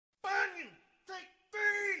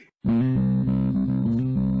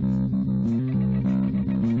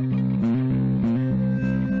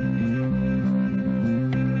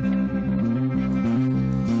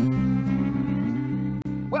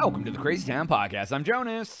Crazy Town Podcast. I'm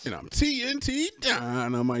Jonas. And I'm TNT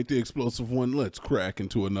Dynamite, the explosive one. Let's crack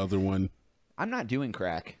into another one. I'm not doing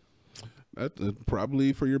crack. That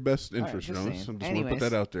probably for your best interest, just Jonas. saying. I just want to put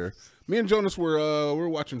that out there. Me and Jonas were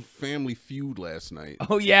watching Family Feud last night.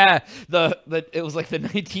 Oh yeah, it was like the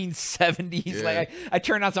 1970s. Yeah. Like I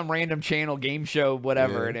turned on some random channel game show,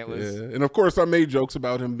 whatever, and it was. Yeah. And of course, I made jokes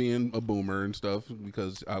about him being a boomer and stuff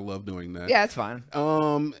because I love doing that. Yeah, it's fine.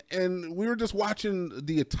 And we were just watching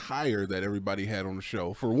the attire that everybody had on the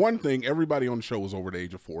show. For one thing, everybody on the show was over the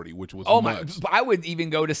age of 40, which was nuts. I would even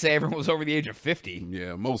go to say everyone was over the age of 50.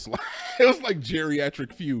 Yeah, most likely. It was like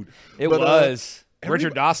geriatric feud. It was.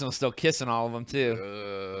 Richard Dawson was still kissing all of them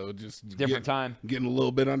too. Just different time. Getting a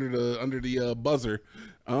little bit under the buzzer.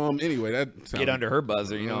 Anyway, that sounded... Get under her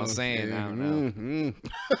buzzer. You know what I'm saying? Yeah. I don't know.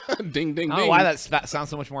 Ding, ding, ding. I don't know why that sounds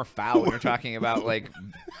so much more foul when you're talking about like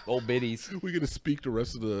old biddies. We're gonna speak the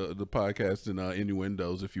rest of the podcast in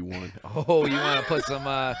innuendos if you want. Oh, you want to put some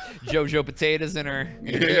JoJo potatoes in her?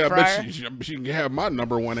 Yeah, I bet she can have my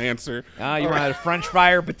number one answer. You want a French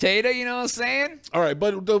fryer potato? You know what I'm saying? All right,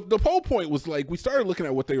 but the whole point was like we started looking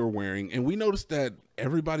at what they were wearing, and we noticed that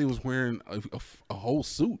everybody was wearing a whole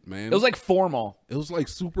suit, man. It was like formal. It was like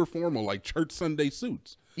super formal, like church Sunday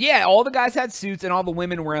suits. Yeah, all the guys had suits, and all the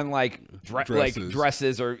women were in like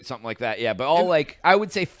dresses or something like that. Yeah, but all I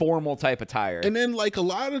would say formal type attire. And then like a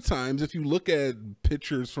lot of times, if you look at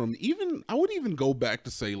pictures from I would even go back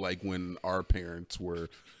to say like when our parents were.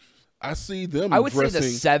 I see them. I would dressing...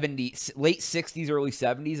 say the 70s, late 60s, early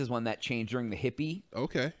 70s is when that changed during the hippie.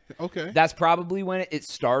 Okay. That's probably when it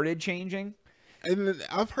started changing. And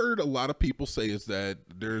I've heard a lot of people say is that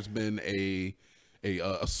there's been a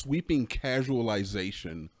sweeping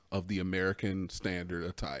casualization of the American standard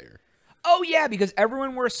attire. Oh, yeah, because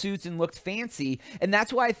everyone wore suits and looked fancy. And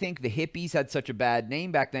that's why I think the hippies had such a bad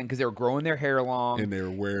name back then, because they were growing their hair long. And they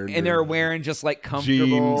were wearing just like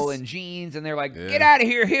comfortable jeans. And they're like, get out of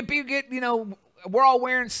here, hippie. We're all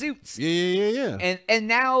wearing suits. Yeah. And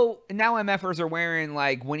now MFers are wearing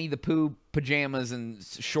like Winnie the Pooh pajamas and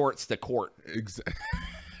shorts to court. Exactly.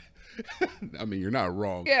 I mean, you're not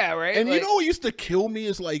wrong. Yeah, right. And you know what used to kill me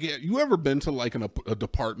is like, you ever been to like a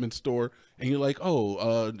department store and you're like,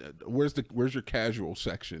 where's your casual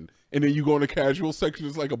section? And then you go in the casual section,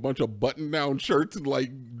 it's like a bunch of button-down shirts and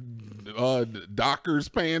like Dockers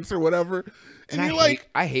pants or whatever. And you're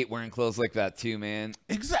I hate wearing clothes like that too, man.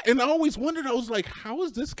 Exactly. And I always wondered, I was like, how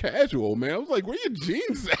is this casual, man? I was like, where your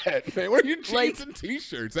jeans at, man? Where your jeans and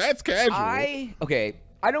t-shirts? That's casual. I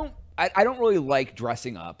don't really like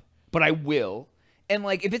dressing up, but I will. And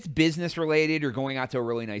like if it's business related or going out to a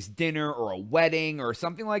really nice dinner or a wedding or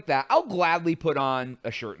something like that, I'll gladly put on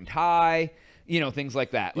a shirt and tie. Things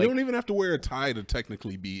like that. You don't even have to wear a tie to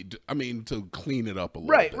technically to clean it up a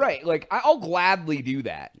little bit. Right. Like, I'll gladly do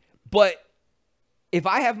that. But if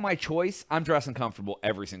I have my choice, I'm dressing comfortable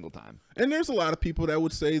every single time. And there's a lot of people that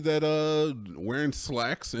would say that wearing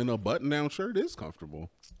slacks and a button-down shirt is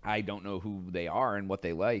comfortable. I don't know who they are and what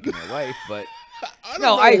they like in their life, but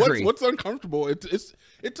I agree. What's uncomfortable?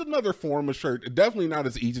 It's another form of shirt. Definitely not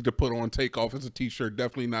as easy to put on, take off as a t-shirt.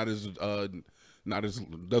 Definitely not as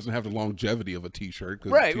doesn't have the longevity of a t-shirt.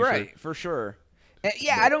 Right, for sure.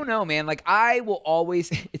 I don't know, man. Like I will always.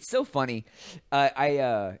 It's so funny.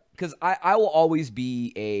 Because I will always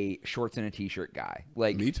be a shorts and a t-shirt guy.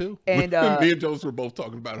 Like me too. And me and Jones were both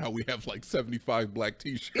talking about how we have like 75 black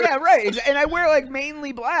t-shirts. Yeah, right. And I wear like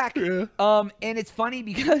mainly black. Yeah. And it's funny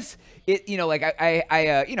because I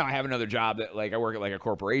have another job that like I work at like a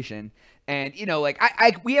corporation, and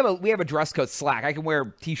we have a dress code Slack. I can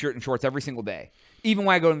wear t-shirt and shorts every single day, even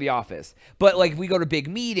when I go to the office. But like if we go to big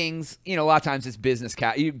meetings, a lot of times it's business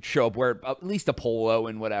you show up wear at least a polo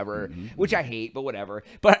and whatever, which I hate, but whatever.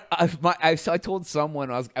 But I told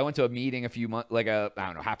someone I went to a meeting a few months,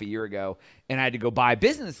 half a year ago, and I had to go buy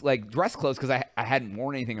business like dress clothes because I hadn't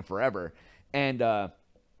worn anything in forever, and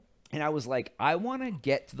I was like, I want to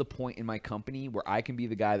get to the point in my company where I can be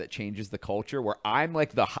the guy that changes the culture, where I'm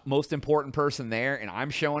like the most important person there, and I'm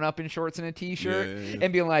showing up in shorts and a t-shirt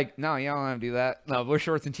and being like, no, you don't want to do that. No, we're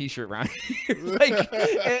shorts and t-shirt around here.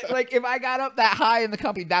 like if I got up that high in the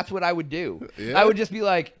company, that's what I would do. Yeah. I would just be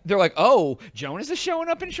like, they're like, oh, Jonas is showing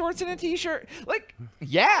up in shorts and a t-shirt. Like,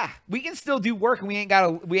 yeah, we can still do work, and we ain't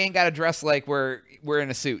gotta dress like we're in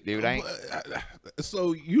a suit, dude.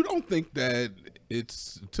 So you don't think that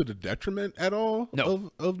it's to the detriment at all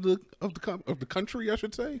of the country, I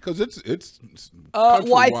should say, because it's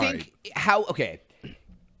well, I think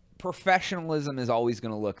professionalism is always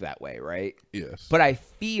going to look that way, right? Yes. But I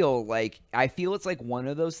feel it's like one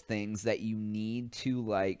of those things that you need to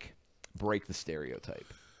like break the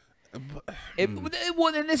stereotype.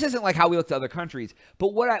 Well, and this isn't like how we look to other countries,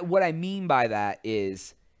 but what I mean by that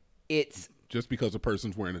is it's Just because a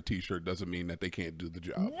person's wearing a T-shirt doesn't mean that they can't do the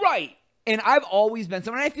job. right. And I've always been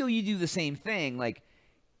someone, I feel you do the same thing. Like,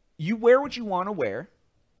 you wear what you want to wear,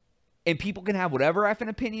 and people can have whatever effing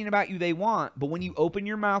opinion about you they want, but when you open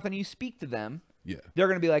your mouth and you speak to them, they're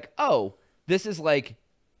going to be like, oh, this is like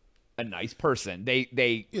a nice person.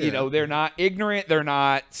 They they're not ignorant, they're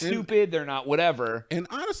not stupid, they're not whatever. And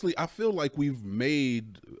honestly, I feel like we've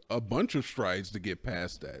made a bunch of strides to get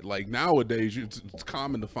past that. Like nowadays, it's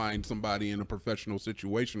common to find somebody in a professional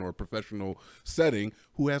situation or a professional setting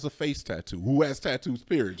who has a face tattoo, who has tattoos,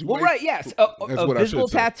 period. Yes. Visible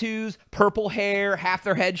tattoos, purple hair, half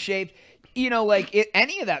their head shaved.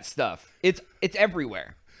 Any of that stuff. It's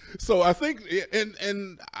everywhere. So I think,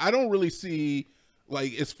 and I don't really see,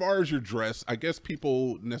 like, as far as your dress, I guess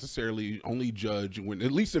people necessarily only judge when,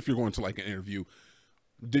 at least if you're going to like an interview,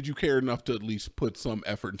 did you care enough to at least put some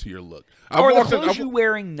effort into your look? Or the clothes you're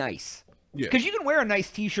wearing nice. Yeah. Because you can wear a nice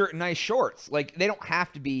T-shirt and nice shorts. Like, they don't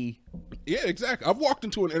have to be. Yeah, exactly. I've walked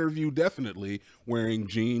into an interview definitely wearing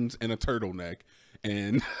jeans and a turtleneck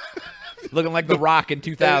and looking like The Rock in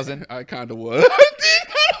 2000. I kind of was.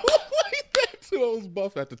 I was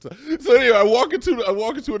buff at the time. So anyway, I walk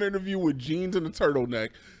into an interview with jeans and a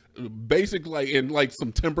turtleneck, basic like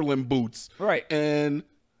some Timberland boots. Right. And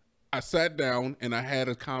I sat down and I had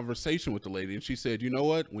a conversation with the lady, and she said, "You know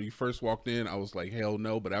what? When you first walked in, I was like, hell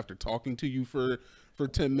no. But after talking to you for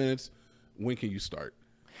 10 minutes, when can you start?"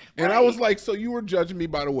 And I was like, so you were judging me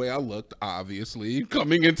by the way I looked, obviously,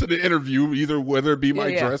 coming into the interview, either whether it be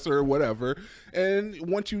my dress or whatever. And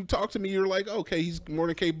once you talk to me, you're like, okay, he's more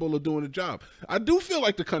than capable of doing the job. I do feel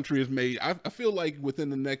like the country is made. I feel like within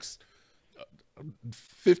the next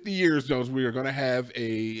 50 years, Jones, we are going to have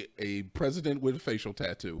a president with a facial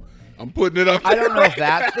tattoo. I'm putting it up there. I don't know if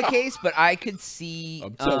that's the case, but I could see.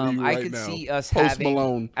 I'm telling you right I could now. see us Post having.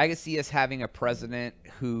 Malone. I could see us having a president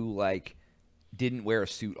who didn't wear a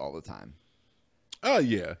suit all the time. Oh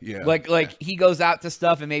yeah. Like he goes out to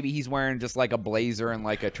stuff and maybe he's wearing just like a blazer and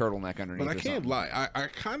like a turtleneck underneath. But I can't lie. I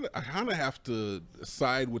kind of have to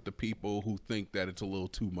side with the people who think that it's a little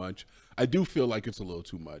too much. I do feel like it's a little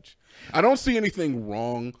too much. I don't see anything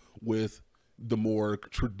wrong with the more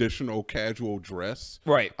traditional casual dress.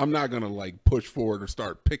 Right. I'm not going to push forward or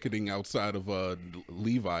start picketing outside of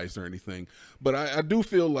Levi's or anything. But I do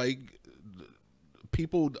feel like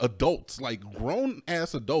people, adults, like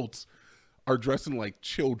grown-ass adults, are dressing like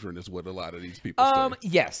children is what a lot of these people say.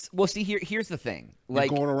 Yes. Well, see, here's the thing. You're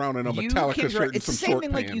going around in a Metallica shirt and some short pants. It's the same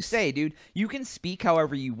thing like you say, dude. You can speak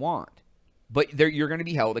however you want, but you're going to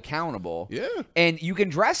be held accountable. Yeah. And you can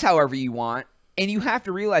dress however you want, and you have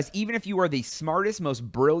to realize, even if you are the smartest, most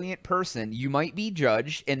brilliant person, you might be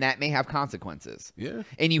judged, and that may have consequences. Yeah.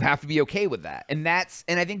 And you have to be okay with that. And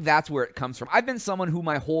I think that's where it comes from. I've been someone who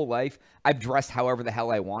my whole life, I've dressed however the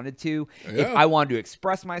hell I wanted to. Yeah. If I wanted to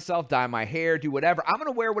express myself, dye my hair, do whatever, I'm going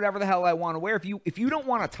to wear whatever the hell I want to wear. If you don't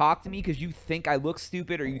want to talk to me because you think I look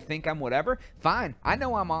stupid or you think I'm whatever, fine. I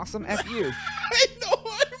know I'm awesome. F you. I know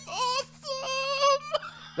I'm awesome.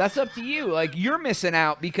 That's up to you. Like, you're missing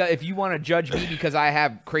out because if you want to judge me because I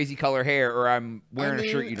have crazy color hair or I'm wearing a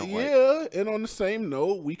shirt you don't like. Yeah, and on the same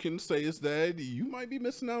note, we can say is that you might be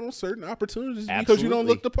missing out on certain opportunities Absolutely. because you don't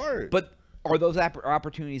look the part. But are those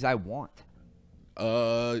opportunities I want?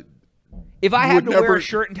 If I had to wear a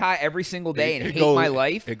shirt and tie every single day and hate my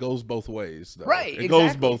life. It goes both ways, though. Right, It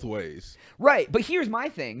goes both ways. Right, but here's my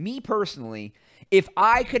thing. Me personally, if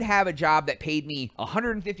I could have a job that paid me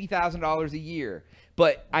 $150,000 a year,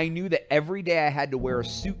 but I knew that every day I had to wear a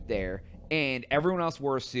suit there and everyone else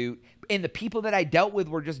wore a suit and the people that I dealt with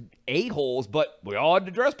were just a-holes, but we all had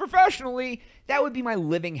to dress professionally, that would be my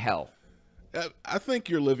living hell. I think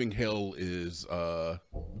your living hell is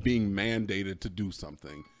being mandated to do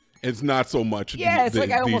something. It's not so much. Yeah, it's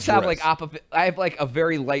like I almost have I have a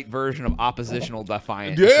very light version of oppositional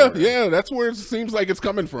defiance. Yeah, that's where it seems like it's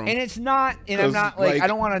coming from. And it's not, and I'm not I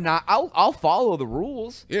don't want to not. I'll follow the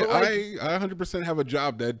rules. Yeah, I 100% have a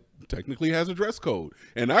job that technically has a dress code,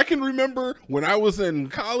 and I can remember when I was in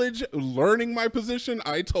college learning my position,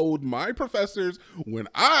 I told my professors when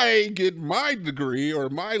I get my degree or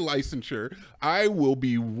my licensure, I will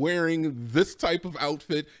be wearing this type of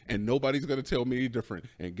outfit and nobody's going to tell me any different.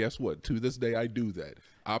 And guess what? To this day, I do that.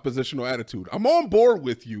 Oppositional attitude. I'm on board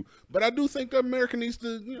with you, but I do think America needs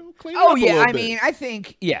to clean up a little bit. mean, I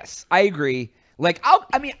think, yes, I agree. Like,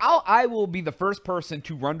 I will be the first person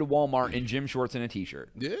to run to Walmart in gym shorts and a t-shirt.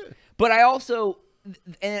 Yeah. But I also,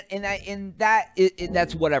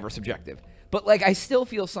 that's whatever, subjective. But I still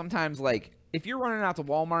feel sometimes like if you're running out to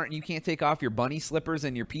Walmart and you can't take off your bunny slippers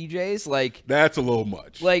and your PJs, like that's a little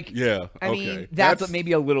much. Like, yeah, I mean, that's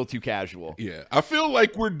maybe a little too casual. Yeah, I feel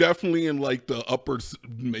like we're definitely in like the upper,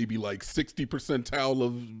 maybe like 60 percentile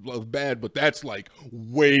of bad, but that's like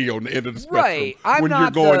way on the end of the spectrum. Right, I'm when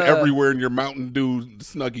not you're going the- everywhere in your Mountain Dew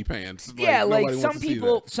Snuggie pants. Yeah, like nobody some wants to see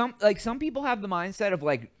people, that. some people have the mindset of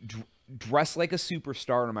like dress like a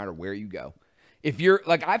superstar no matter where you go. If you're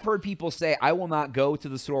like, I've heard people say, I will not go to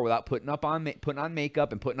the store without putting on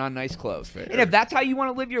makeup and putting on nice clothes. Fair. And if that's how you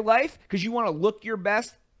want to live your life, because you want to look your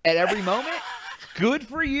best at every moment, good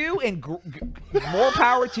for you and more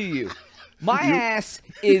power to you. My ass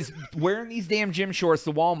is wearing these damn gym shorts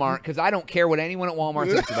to Walmart because I don't care what anyone at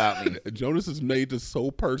Walmart thinks about me. Jonas has made this so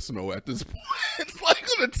personal at this point. It's like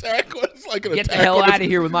an attack. It's like an Get attack. the hell on out of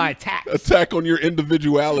here with my attacks. Attack on your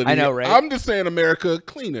individuality. I know, right? I'm just saying, America,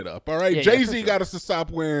 clean it up. All right, Yeah, Jay-Z for sure. got us to stop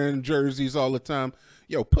wearing jerseys all the time.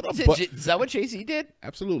 Yo, put up. Is that what Jay-Z did?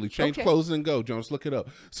 Absolutely. Change Okay. clothes and go, Jones. Look it up.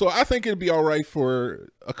 So I think it'd be all right for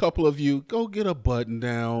a couple of you. Go get a button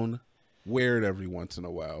down. Wear it every once in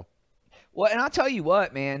a while. Well, and I'll tell you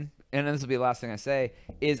what, man, and this will be the last thing I say,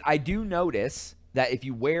 is I do notice that if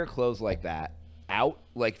you wear clothes like that out,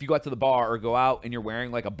 like if you go out to the bar or go out and you're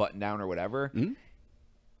wearing like a button down or whatever,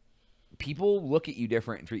 people look at you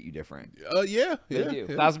different and treat you different. Yeah. They Yeah. do.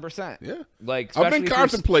 yeah. 1000%. Yeah. Like, I've especially been if you're-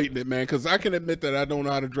 contemplating it, man, because I can admit that I don't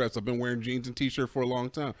know how to dress. I've been wearing jeans and t-shirt for a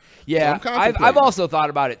long time. Yeah, So I'm I've contemplating. also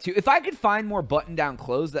thought about it too. If I could find more button-down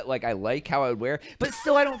clothes that like I like how I would wear, but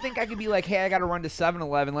still I don't think I could be like, hey, I got to run to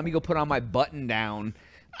 7-Eleven. Let me go put on my button-down.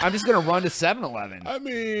 I'm just gonna run to 7-Eleven. I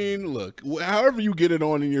mean, look, however you get it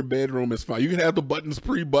on in your bedroom is fine. You can have the buttons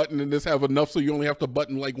pre-buttoned and just have enough so you only have to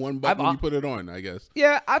button like one button when you put it on, I guess.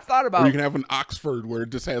 Yeah, I've thought Or about. you can have an Oxford where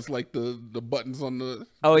it just has like the buttons on the.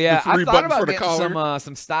 Oh yeah, the three I thought buttons about for the getting collar.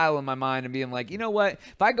 some style in my mind and being like, you know what?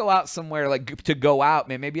 If I go out somewhere like to go out,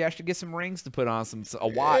 man, maybe I should get some rings to put on, a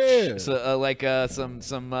watch, Yeah. so,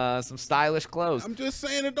 some stylish clothes. I'm just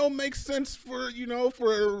saying it don't make sense for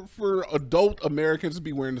for adult Americans to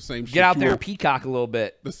be wearing the same shit. Get out you there were- and peacock a little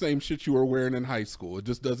bit. the same shit you were wearing in high school. It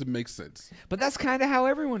just doesn't make sense. But that's kind of how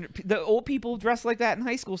the old people dress like that in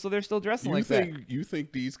high school, so they're still dressing like that. You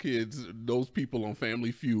think these kids, those people on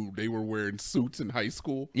Family Feud, they were wearing suits in high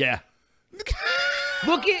school? Yeah.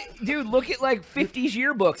 Look at like 50s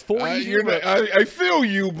yearbooks, 40s yearbooks. I feel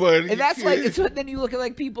you, but And that's like, it's what then you look at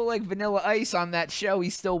like people like Vanilla Ice on that show.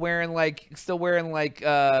 He's still wearing like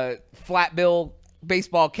flat bill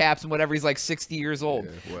baseball caps and whatever. He's like 60 years old.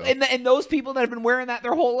 Yeah, well. And those people that have been wearing that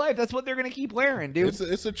their whole life, that's what they're gonna keep wearing, dude.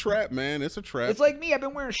 it's a trap, man. It's a trap. It's like me. I've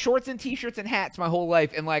been wearing shorts and t-shirts and hats my whole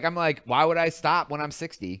life, and like I'm like, why would I stop when I'm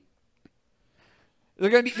 60?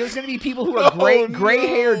 There's gonna be people who are gray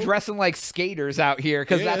hair dressing like skaters out here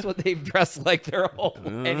because that's what they've dressed like their whole.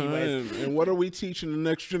 Anyways, And what are we teaching the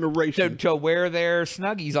next generation? to wear their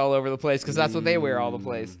Snuggies all over the place because that's what they wear all the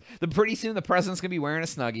place. Pretty soon the president's gonna be wearing a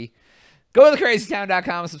Snuggie. Go to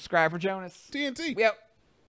thecrazytown.com and subscribe for Jonas. TNT. Yep.